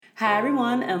Hi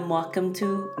everyone and welcome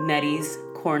to Nettie's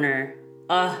Corner.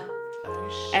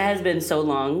 It has been so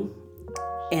long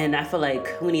and I feel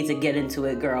like we need to get into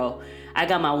it, girl. I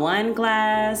got my wine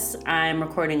glass, I'm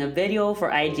recording a video for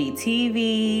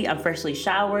IGTV, I'm freshly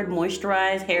showered,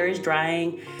 moisturized, hair is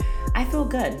drying. I feel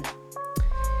good.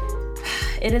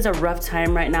 It is a rough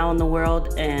time right now in the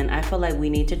world and I feel like we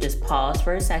need to just pause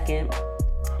for a second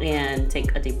and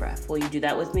take a deep breath. Will you do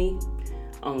that with me?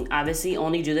 Obviously,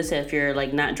 only do this if you're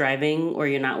like not driving or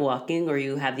you're not walking or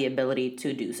you have the ability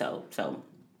to do so. So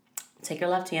take your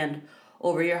left hand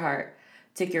over your heart,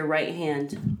 take your right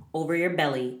hand over your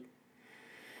belly,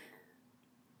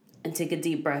 and take a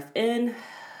deep breath in.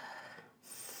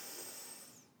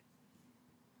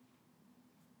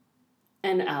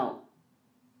 And out.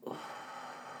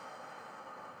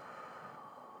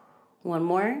 One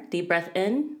more, deep breath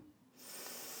in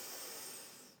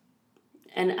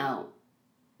and out.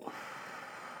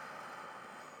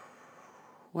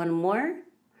 One more.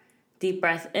 Deep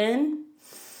breath in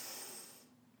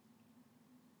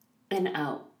and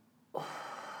out.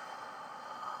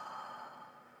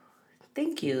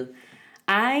 Thank you.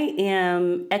 I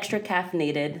am extra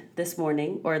caffeinated this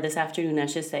morning, or this afternoon, I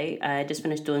should say. I just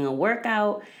finished doing a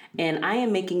workout, and I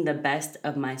am making the best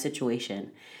of my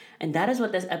situation. And that is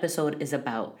what this episode is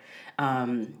about.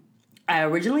 I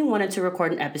originally wanted to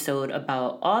record an episode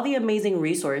about all the amazing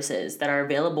resources that are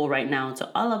available right now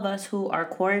to all of us who are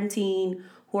quarantined,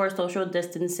 who are social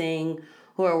distancing,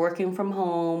 who are working from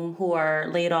home, who are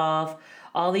laid off,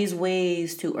 all these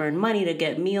ways to earn money, to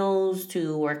get meals,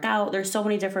 to work out. There's so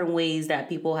many different ways that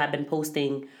people have been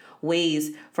posting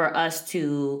ways for us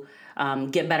to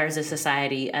get better as a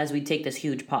society as we take this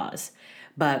huge pause.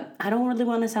 But I don't really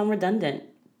want to sound redundant.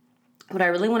 What I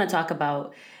really want to talk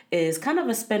about is kind of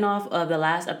a spinoff of the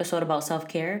last episode about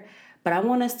self-care, but I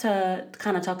want us to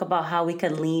kind of talk about how we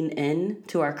can lean in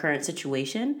to our current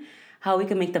situation, how we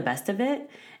can make the best of it,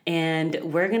 and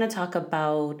we're going to talk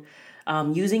about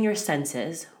using your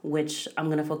senses, which I'm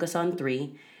going to focus on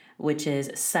 3, which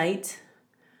is sight,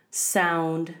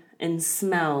 sound, and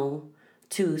smell,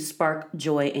 to spark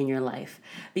joy in your life.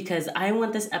 Because I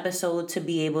want this episode to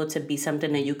be able to be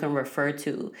something that you can refer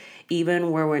to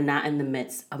even where we're not in the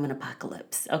midst of an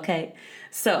apocalypse, okay?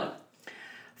 So,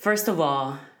 first of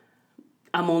all,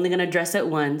 I'm only going to address it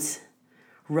once.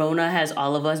 Rona has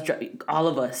all of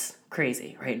us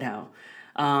crazy right now.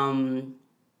 And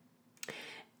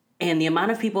the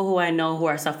amount of people who I know who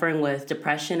are suffering with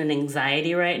depression and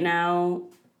anxiety right now,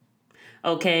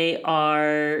 okay,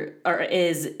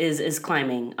 is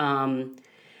climbing.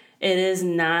 It is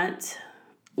not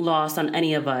lost on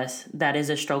any of us that is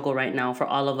a struggle right now for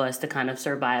all of us to kind of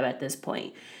survive at this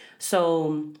point.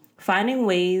 So finding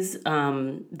ways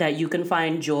that you can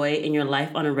find joy in your life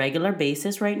on a regular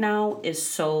basis right now is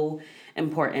so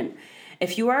important.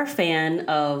 If you are a fan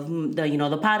of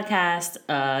the podcast,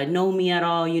 know me at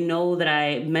all, you know that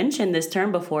I mentioned this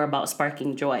term before about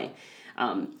sparking joy.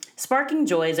 Sparking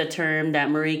joy is a term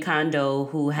that Marie Kondo,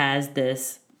 who has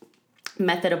this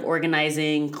method of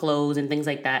organizing clothes and things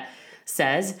like that,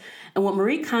 says. And what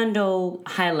Marie Kondo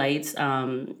highlights,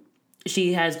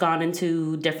 she has gone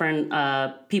into different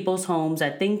people's homes. I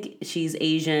think she's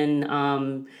Asian,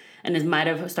 and it might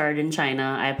have started in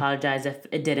China. I apologize if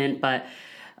it didn't, but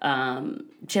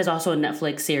she has also a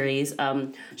Netflix series.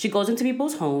 She goes into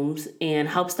people's homes and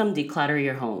helps them declutter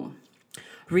your home.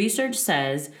 Research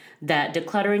says that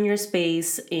decluttering your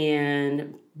space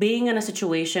and being in a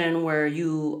situation where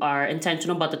you are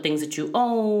intentional about the things that you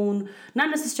own, not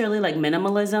necessarily like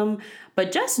minimalism,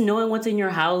 but just knowing what's in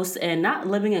your house and not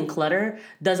living in clutter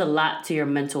does a lot to your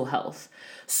mental health.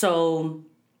 So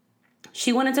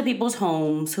she went into people's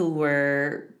homes who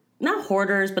were not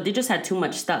hoarders, but they just had too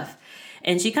much stuff.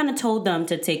 And she kind of told them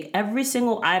to take every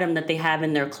single item that they have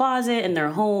in their closet, in their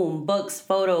home, books,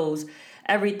 photos,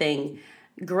 everything,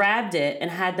 grabbed it and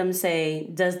had them say,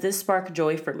 does this spark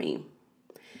joy for me?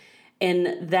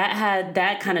 And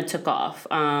that kind of took off.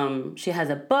 She has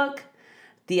a book.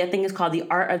 I think it's called The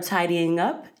Art of Tidying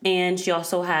Up. And she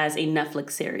also has a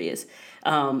Netflix series.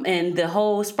 And the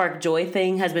whole spark joy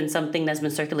thing has been something that's been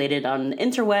circulated on the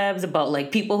interwebs about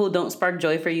like people who don't spark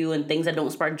joy for you and things that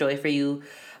don't spark joy for you.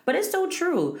 But it's so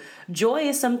true. Joy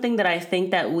is something that I think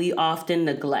that we often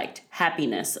neglect.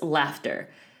 Happiness, laughter.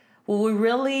 What we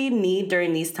really need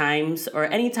during these times, or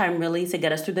any time really, to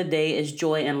get us through the day is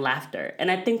joy and laughter.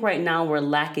 And I think right now we're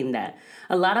lacking that.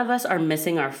 A lot of us are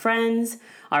missing our friends,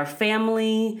 our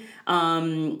family.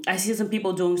 I see some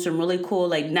people doing some really cool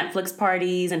like Netflix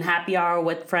parties and happy hour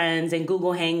with friends and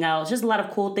Google Hangouts. Just a lot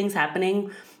of cool things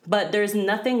happening. But there's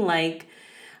nothing like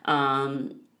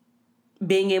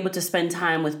being able to spend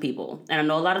time with people. And I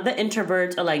know a lot of the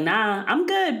introverts are like, nah, I'm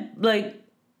good. Like,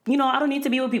 I don't need to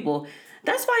be with people.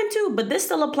 That's fine too, but this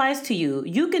still applies to you.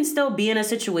 You can still be in a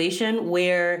situation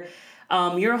where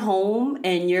you're home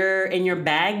and you're in your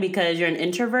bag because you're an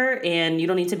introvert and you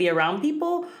don't need to be around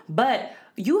people, but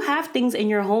you have things in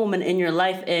your home and in your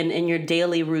life and in your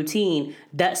daily routine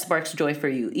that sparks joy for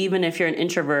you, even if you're an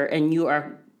introvert and you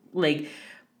are like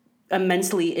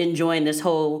immensely enjoying this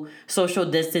whole social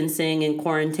distancing and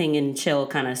quarantine and chill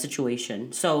kind of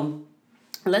situation. So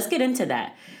let's get into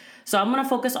that. So I'm going to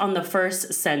focus on the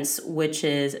first sense, which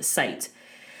is sight.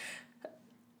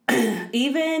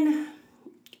 Even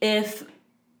if,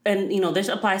 and this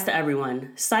applies to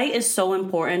everyone, sight is so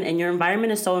important and your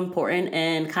environment is so important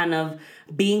and kind of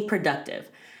being productive.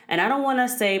 And I don't want to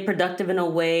say productive in a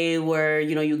way where,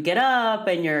 you get up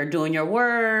and you're doing your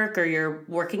work or you're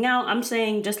working out. I'm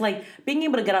saying just like being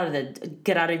able to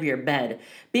get out of your bed,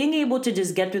 being able to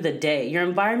just get through the day. Your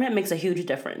environment makes a huge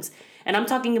difference. And I'm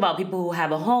talking about people who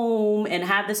have a home and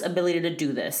have this ability to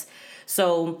do this.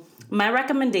 So my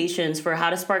recommendations for how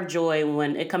to spark joy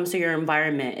when it comes to your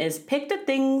environment is pick the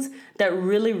things that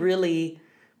really, really,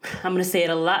 I'm going to say it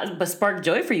a lot, but spark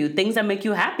joy for you. Things that make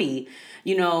you happy.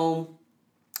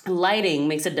 Lighting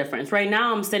makes a difference. Right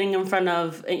now, I'm sitting in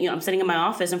my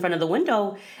office in front of the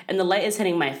window and the light is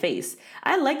hitting my face.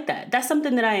 I like that. That's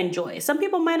something that I enjoy. Some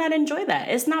people might not enjoy that.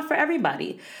 It's not for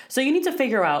everybody. So you need to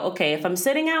figure out, okay, if I'm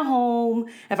sitting at home,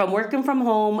 if I'm working from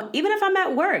home, even if I'm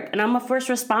at work and I'm a first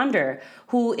responder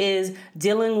who is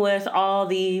dealing with all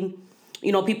the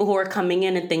people who are coming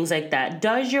in and things like that.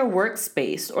 Does your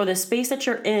workspace or the space that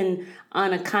you're in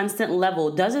on a constant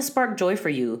level, does it spark joy for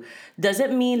you? Does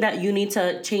it mean that you need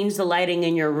to change the lighting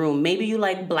in your room? Maybe you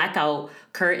like blackout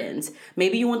curtains.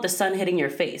 Maybe you want the sun hitting your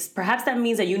face. Perhaps that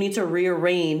means that you need to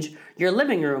rearrange your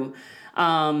living room.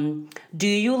 Do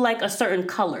you like a certain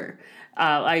color?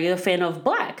 Are you a fan of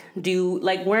black? Do you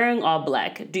like wearing all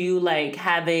black? Do you like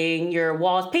having your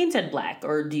walls painted black?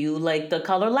 Or do you like the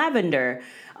color lavender?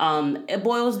 It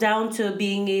boils down to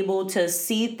being able to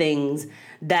see things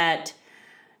that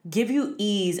give you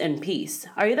ease and peace.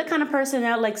 Are you the kind of person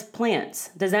that likes plants?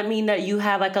 Does that mean that you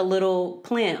have like a little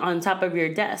plant on top of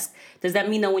your desk? Does that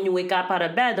mean that when you wake up out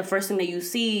of bed, the first thing that you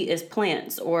see is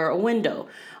plants or a window?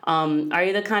 Are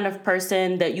you the kind of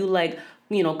person that you like,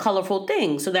 colorful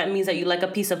things? So that means that you like a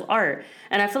piece of art.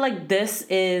 And I feel like this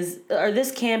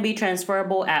can be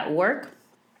transferable at work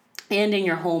and in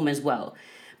your home as well.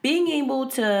 Being able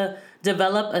to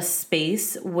develop a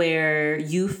space where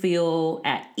you feel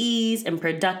at ease and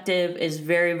productive is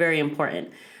very, very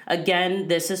important. Again,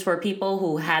 this is for people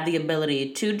who have the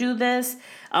ability to do this.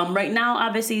 Right now,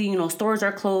 obviously, stores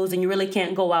are closed and you really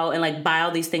can't go out and like buy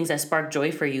all these things that spark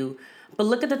joy for you. But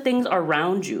look at the things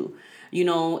around you.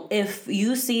 If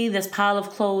you see this pile of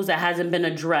clothes that hasn't been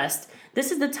addressed,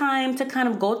 this is the time to kind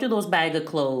of go through those bag of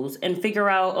clothes and figure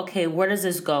out, okay, where does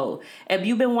this go? If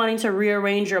you've been wanting to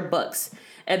rearrange your books,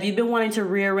 if you've been wanting to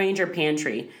rearrange your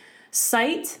pantry,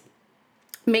 sight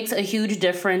makes a huge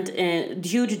difference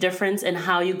in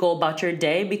how you go about your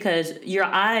day because your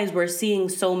eyes were seeing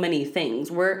so many things.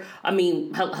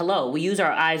 Hello, we use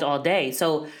our eyes all day.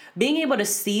 So being able to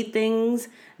see things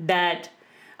that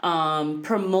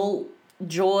promote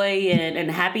joy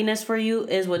and happiness for you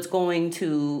is what's going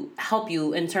to help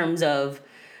you in terms of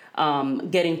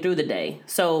getting through the day.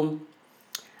 So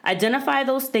identify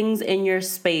those things in your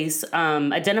space.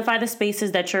 Identify the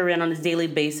spaces that you're in on a daily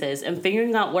basis and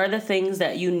figuring out what are the things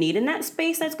that you need in that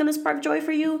space that's going to spark joy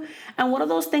for you and what are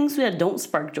those things that don't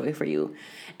spark joy for you.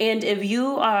 And if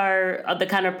you are the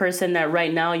kind of person that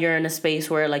right now you're in a space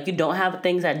where like you don't have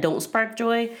things that don't spark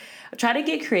joy, try to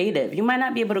get creative. You might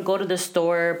not be able to go to the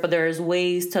store, but there's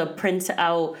ways to print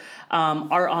out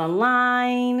art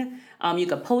online. You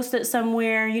could post it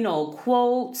somewhere,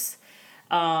 quotes.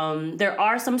 There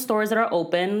are some stores that are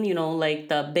open, like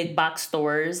the big box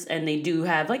stores, and they do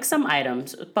have like some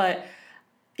items, but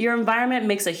your environment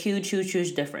makes a huge, huge,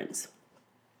 huge difference.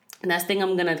 Next thing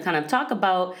I'm going to kind of talk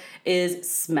about is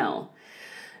smell.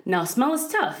 Now, smell is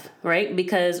tough, right?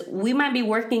 Because we might be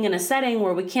working in a setting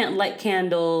where we can't light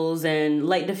candles and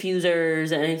light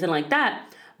diffusers and anything like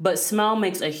that, but smell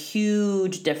makes a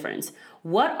huge difference.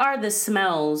 What are the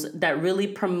smells that really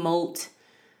promote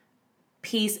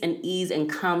peace and ease and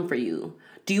calm for you?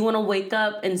 Do you want to wake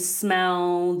up and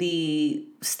smell the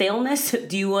staleness?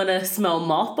 Do you want to smell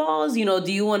mothballs? Do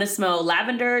you want to smell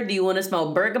lavender? Do you want to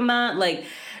smell bergamot?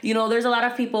 There's a lot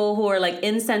of people who are like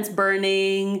incense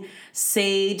burning,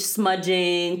 sage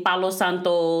smudging, palo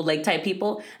santo, like type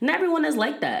people. Not everyone is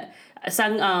like that.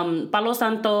 Palo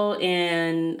santo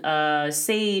and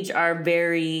sage are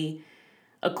very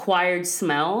acquired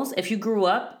smells. If you grew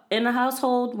up in a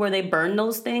household where they burn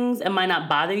those things, it might not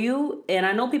bother you. And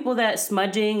I know people that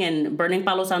smudging and burning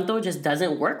Palo Santo just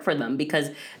doesn't work for them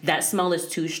because that smell is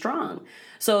too strong.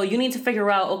 So you need to figure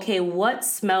out, okay, what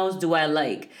smells do I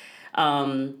like?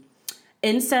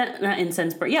 Incense,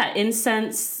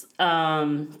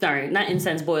 sorry, not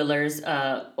incense, boilers,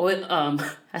 oil,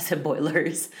 I said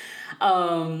boilers,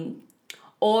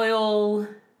 oil,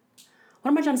 what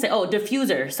am I trying to say? Oh,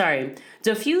 diffuser. Sorry.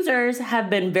 Diffusers have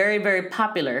been very, very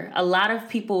popular. A lot of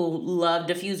people love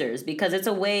diffusers because it's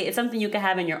something you can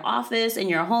have in your office, in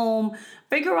your home.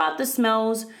 Figure out the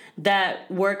smells that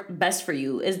work best for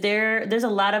you. There's a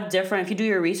lot of different, if you do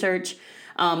your research,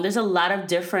 there's a lot of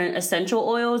different essential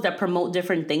oils that promote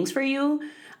different things for you.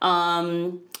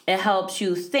 It helps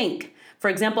you think.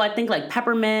 For example, I think like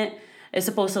peppermint, it's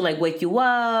supposed to like wake you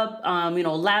up.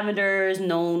 Lavender is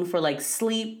known for like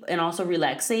sleep and also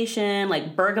relaxation.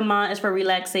 Like bergamot is for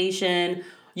relaxation.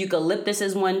 Eucalyptus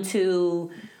is one too.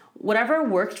 Whatever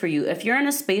works for you. If you're in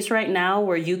a space right now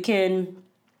where you can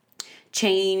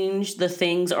change the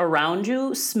things around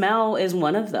you, smell is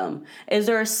one of them. Is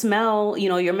there a smell,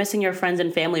 you're missing your friends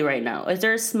and family right now? Is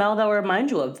there a smell that will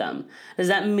remind you of them? Does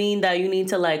that mean that you need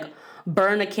to like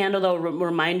burn a candle that will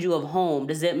remind you of home?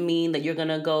 Does it mean that you're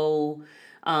gonna go,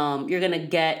 you're gonna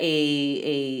get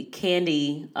a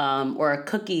candy or a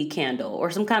cookie candle or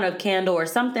some kind of candle or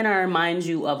something that reminds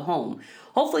you of home?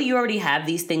 Hopefully you already have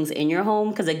these things in your home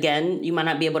because again, you might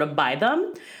not be able to buy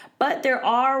them, but there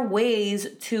are ways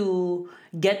to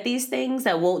get these things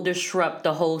that won't disrupt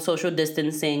the whole social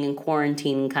distancing and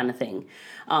quarantine kind of thing.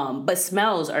 But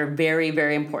smells are very,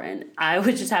 very important. I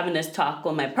was just having this talk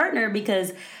with my partner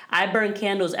because I burn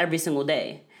candles every single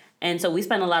day. And so we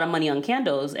spend a lot of money on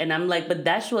candles. And I'm like, but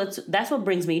that's what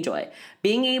brings me joy.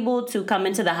 Being able to come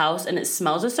into the house and it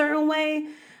smells a certain way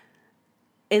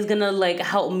is going to like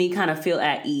help me kind of feel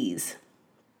at ease.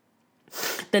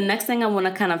 The next thing I want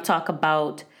to kind of talk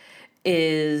about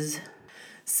is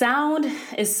sound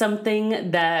is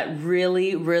something that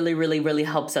really, really, really, really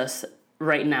helps us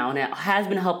right now, and it has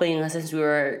been helping us since we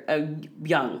were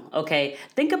young. Okay,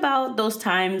 think about those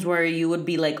times where you would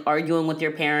be like arguing with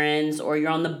your parents, or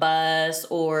you're on the bus,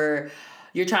 or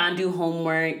you're trying to do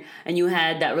homework and you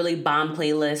had that really bomb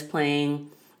playlist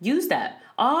playing. Use that.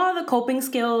 All the coping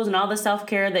skills and all the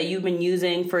self-care that you've been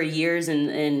using for years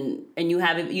and you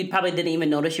probably didn't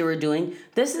even notice you were doing.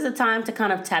 This is a time to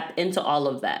kind of tap into all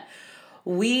of that.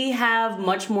 We have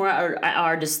much more at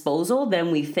our disposal than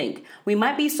we think. We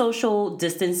might be social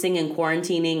distancing and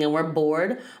quarantining and we're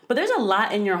bored, but there's a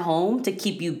lot in your home to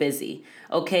keep you busy.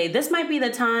 Okay, this might be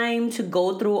the time to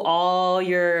go through all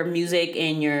your music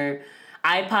in your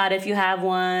iPod if you have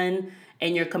one,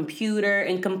 and your computer,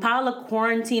 and compile a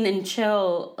quarantine and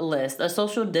chill list, a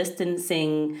social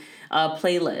distancing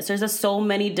playlist. There's just so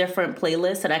many different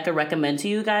playlists that I could recommend to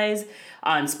you guys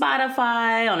on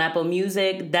Spotify, on Apple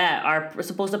Music, that are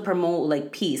supposed to promote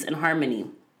like peace and harmony.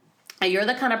 And you're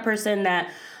the kind of person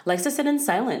that likes to sit in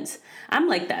silence. I'm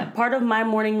like that. Part of my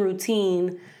morning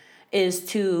routine is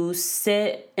to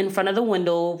sit in front of the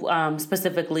window,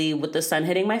 specifically with the sun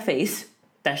hitting my face.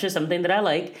 That's just something that I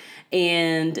like.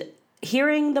 And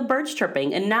hearing the birds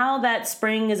chirping. And now that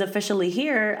spring is officially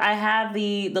here, I have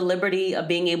the liberty of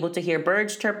being able to hear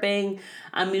birds chirping.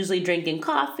 I'm usually drinking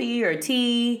coffee or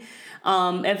tea.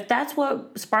 If that's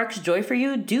what sparks joy for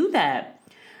you, do that.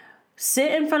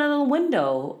 Sit in front of the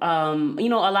window. A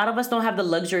lot of us don't have the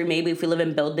luxury, maybe if we live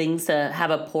in buildings, to have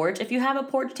a porch. If you have a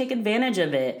porch, take advantage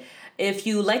of it. If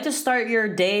you like to start your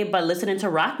day by listening to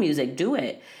rock music, do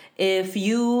it. If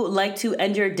you like to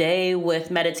end your day with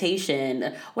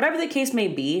meditation, whatever the case may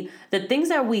be, the things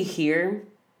that we hear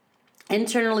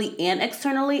internally and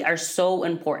externally are so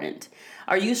important.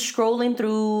 Are you scrolling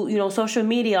through, social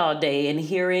media all day and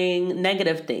hearing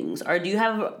negative things? Or do you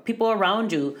have people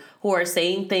around you who are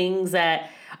saying things that,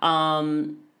 are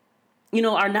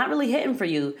not really hitting for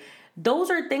you?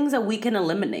 Those are things that we can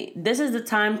eliminate. This is the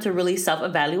time to really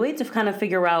self-evaluate, to kind of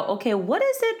figure out, okay, what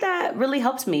is it that really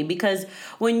helps me? Because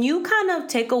when you kind of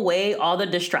take away all the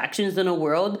distractions in the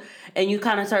world and you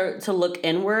kind of start to look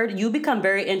inward, you become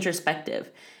very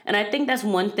introspective. And I think that's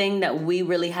one thing that we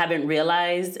really haven't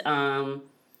realized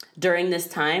during this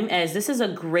time, as this is a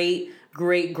great,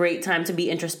 great, great time to be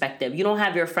introspective. You don't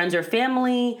have your friends or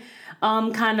family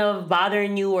kind of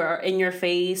bothering you or in your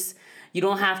face. You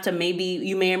don't have to,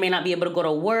 you may or may not be able to go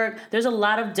to work. There's a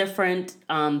lot of different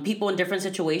people in different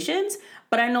situations.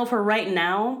 But I know for right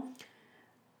now,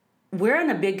 we're in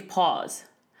a big pause.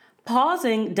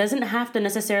 Pausing doesn't have to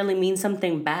necessarily mean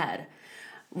something bad.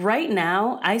 Right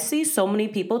now, I see so many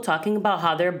people talking about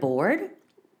how they're bored.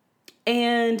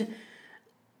 And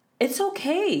It's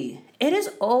okay. It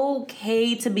is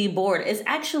okay to be bored. It's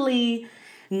actually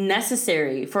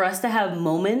necessary for us to have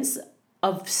moments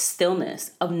of stillness,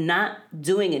 of not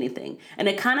doing anything. And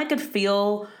it kind of could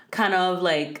feel kind of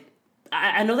like,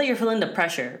 I know that you're feeling the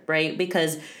pressure, right?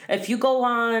 Because if you go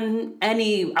on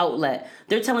any outlet,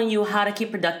 they're telling you how to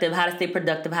keep productive, how to stay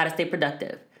productive, how to stay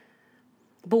productive.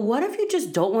 But what if you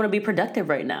just don't want to be productive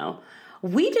right now?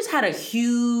 We just had a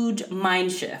huge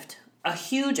mind shift, a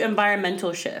huge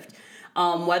environmental shift.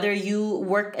 Whether you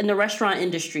work in the restaurant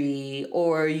industry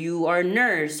or you are a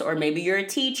nurse or maybe you're a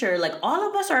teacher, like all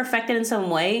of us are affected in some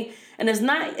way. And it's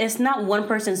not one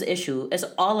person's issue. It's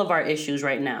all of our issues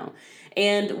right now.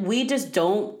 And we just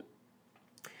don't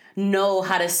know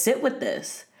how to sit with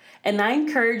this. And I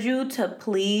encourage you to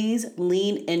please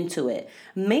lean into it.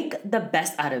 Make the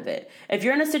best out of it. If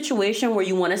you're in a situation where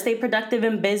you want to stay productive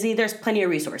and busy, there's plenty of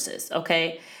resources,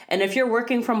 okay? And if you're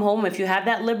working from home, if you have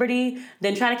that liberty,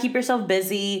 then try to keep yourself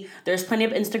busy. There's plenty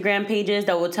of Instagram pages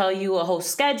that will tell you a whole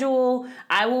schedule.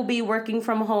 I will be working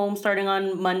from home starting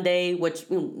on Monday, which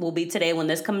will be today when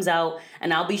this comes out.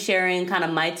 And I'll be sharing kind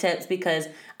of my tips because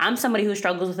I'm somebody who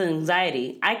struggles with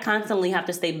anxiety. I constantly have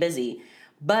to stay busy.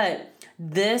 But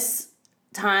this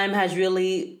time has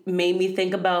really made me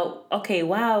think about, okay,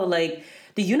 wow, like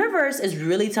the universe is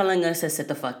really telling us to sit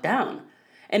the fuck down.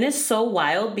 And it's so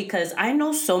wild because I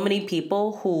know so many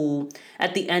people who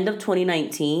at the end of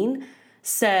 2019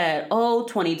 said, oh,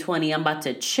 2020, I'm about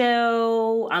to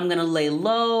chill. I'm going to lay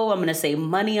low. I'm going to save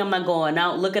money. I'm not going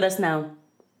out. Look at us now.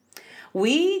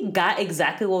 We got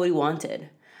exactly what we wanted.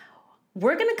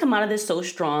 We're going to come out of this so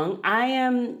strong. I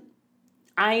am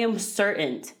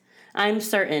certain. I'm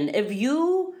certain. If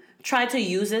you try to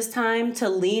use this time to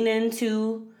lean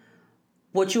into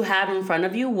what you have in front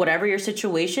of you, whatever your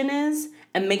situation is,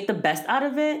 and make the best out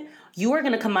of it, you are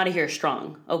going to come out of here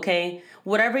strong, okay?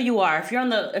 Whatever you are, if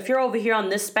you're over here on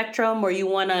this spectrum where you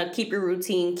want to keep your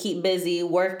routine, keep busy,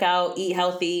 work out, eat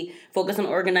healthy, focus on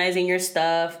organizing your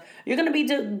stuff, you're going to be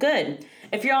good.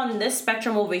 If you're on this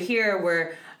spectrum over here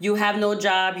where you have no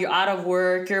job, you're out of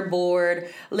work, you're bored,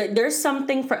 there's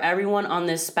something for everyone on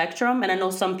this spectrum. And I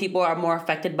know some people are more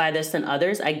affected by this than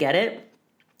others. I get it.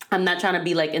 I'm not trying to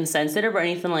be like insensitive or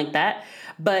anything like that,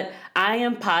 but I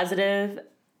am positive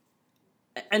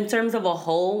in terms of a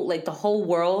whole, like the whole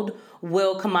world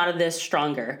will come out of this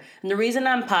stronger. And the reason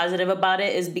I'm positive about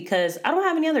it is because I don't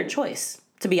have any other choice,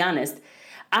 to be honest.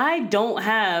 I don't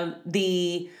have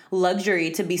the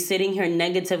luxury to be sitting here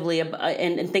negatively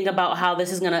and think about how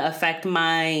this is going to affect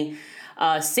my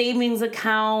savings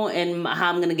account and how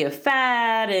I'm going to get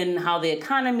fat and how the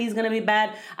economy is going to be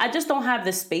bad. I just don't have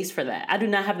the space for that. I do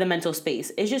not have the mental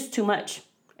space. It's just too much.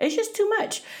 It's just too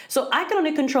much. So I can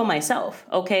only control myself,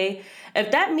 okay? If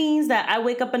that means that I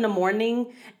wake up in the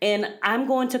morning and I'm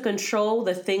going to control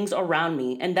the things around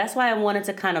me, and that's why I wanted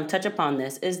to kind of touch upon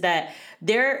this, is that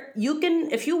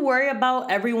if you worry about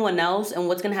everyone else and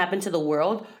what's going to happen to the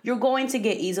world, you're going to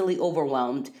get easily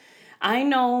overwhelmed. I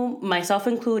know, myself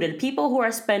included, people who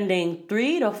are spending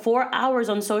 3 to 4 hours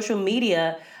on social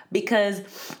media because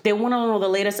they want to know the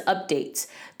latest updates.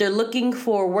 They're looking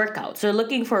for workouts. They're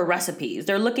looking for recipes.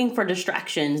 They're looking for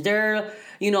distractions. They're,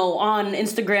 on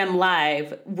Instagram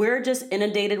Live. We're just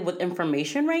inundated with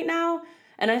information right now.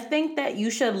 And I think that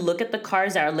you should look at the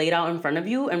cards that are laid out in front of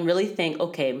you and really think,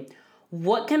 okay,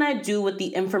 what can I do with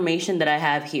the information that I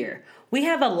have here? We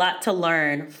have a lot to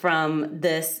learn from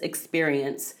this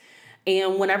experience.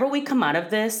 And whenever we come out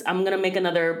of this, I'm going to make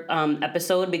another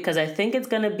episode because I think there's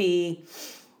going to be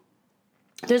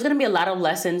a lot of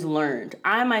lessons learned.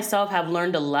 I myself have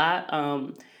learned a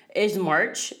lot. It's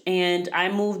March and I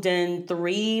moved in almost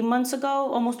 3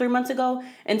 months ago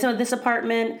into this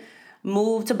apartment,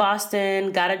 moved to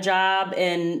Boston, got a job.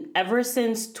 And ever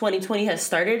since 2020 has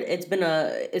started, it's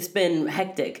been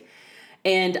hectic.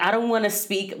 And I don't want to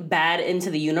speak bad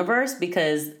into the universe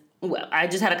because I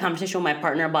just had a conversation with my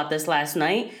partner about this last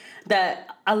night,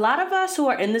 that a lot of us who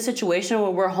are in the situation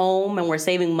where we're home and we're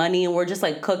saving money and we're just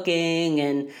like cooking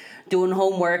and doing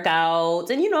home workouts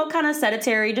and, kind of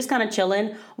sedentary, just kind of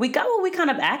chilling, we got what we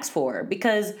kind of asked for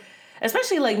because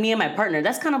especially like me and my partner,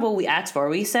 that's kind of what we asked for.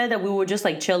 We said that we would just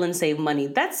like chill and save money.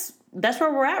 That's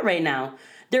where we're at right now.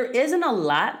 There isn't a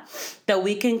lot that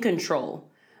we can control.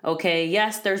 Okay.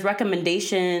 Yes, there's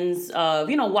recommendations of,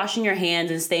 washing your hands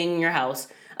and staying in your house.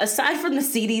 Aside from the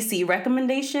CDC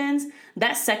recommendations,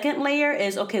 that second layer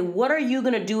is, okay, what are you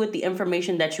going to do with the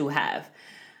information that you have?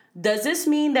 Does this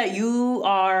mean that you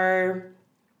are,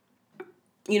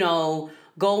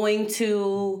 going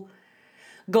to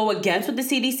go against what the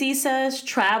CDC says,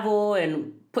 travel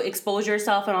and expose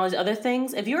yourself and all these other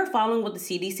things, if you're following what the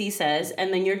CDC says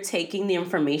and then you're taking the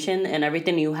information and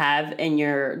everything you have in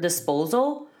your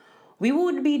disposal, we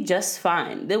would be just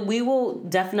fine. That we will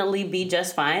definitely be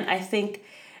just fine. I think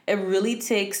it really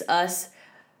takes us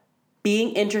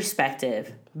being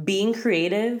introspective, being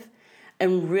creative,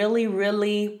 and really,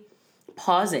 really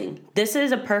pausing. This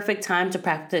is a perfect time to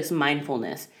practice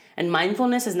mindfulness. And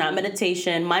mindfulness is not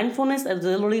meditation. Mindfulness is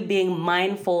literally being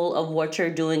mindful of what you're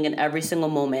doing in every single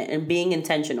moment and being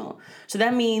intentional. So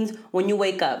that means when you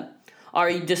wake up, are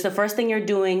you just the first thing you're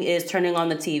doing is turning on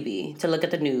the TV to look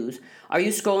at the news? Are you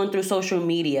scrolling through social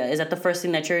media? Is that the first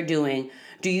thing that you're doing?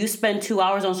 Do you spend 2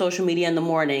 hours on social media in the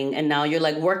morning and now you're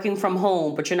like working from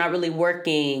home, but you're not really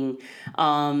working?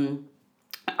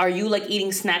 Are you like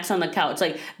eating snacks on the couch?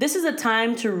 Like, this is a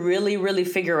time to really, really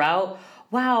figure out,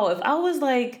 wow,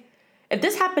 if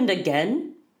this happened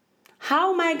again,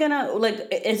 how am I gonna,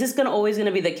 is this always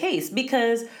gonna be the case?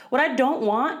 Because what I don't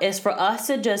want is for us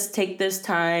to just take this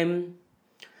time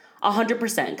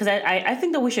 100%. Because I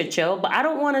think that we should chill, but I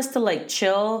don't want us to like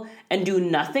chill and do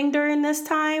nothing during this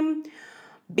time.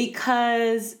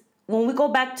 Because when we go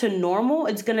back to normal,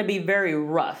 it's gonna be very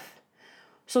rough.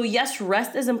 So yes,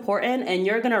 rest is important, and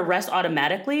you're going to rest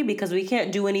automatically because we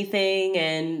can't do anything.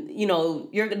 And,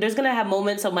 there's going to have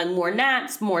moments of like more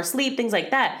naps, more sleep, things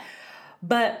like that.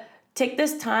 But take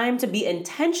this time to be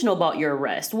intentional about your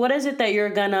rest. What is it that you're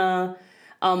going to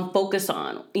focus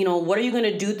on? What are you going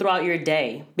to do throughout your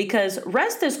day? Because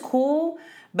rest is cool,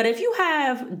 but if you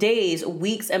have days,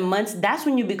 weeks, and months, that's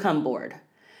when you become bored.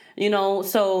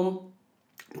 So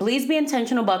please be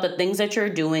intentional about the things that you're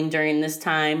doing during this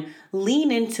time.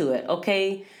 Lean into it,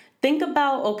 okay? Think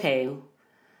about,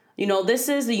 this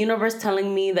is the universe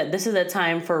telling me that this is a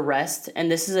time for rest and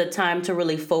this is a time to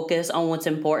really focus on what's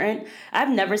important. I've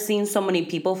never seen so many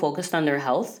people focused on their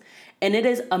health, and it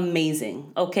is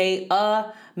amazing, okay?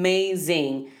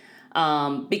 Amazing.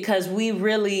 Because we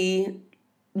really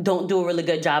don't do a really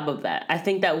good job of that. I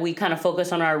think that we kind of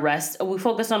focus on our rest. We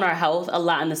focus on our health a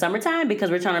lot in the summertime because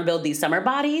we're trying to build these summer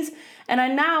bodies. And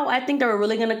I think that we're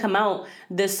really going to come out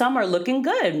this summer looking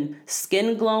good.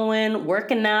 Skin glowing,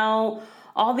 working out,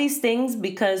 all these things,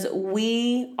 because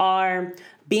we are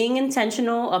being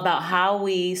intentional about how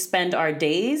we spend our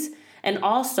days and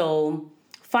also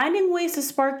finding ways to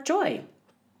spark joy.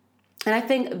 And I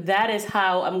think that is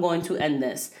how I'm going to end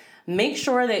this. Make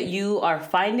sure that you are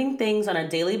finding things on a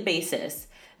daily basis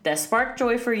that spark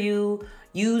joy for you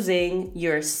using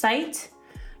your sight,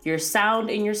 your sound,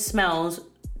 and your smells.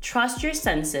 Trust your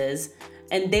senses,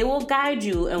 and they will guide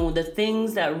you in the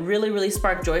things that really, really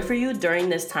spark joy for you during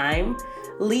this time.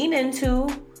 Lean into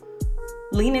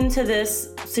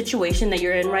this situation that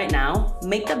you're in right now.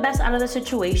 Make the best out of the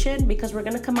situation because we're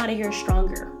going to come out of here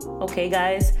stronger. Okay,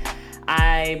 guys?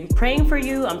 I'm praying for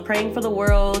you. I'm praying for the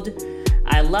world.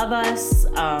 I love us.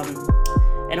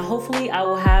 And hopefully I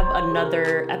will have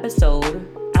another episode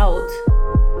out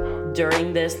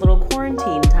during this little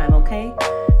quarantine time, okay?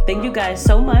 Thank you guys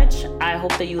so much. I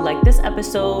hope that you like this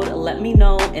episode. Let me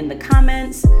know in the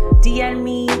comments, DM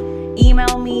me,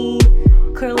 email me.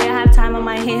 Clearly I have time on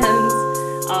my hands.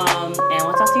 And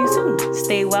we'll talk to you soon.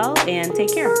 Stay well and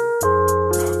take care.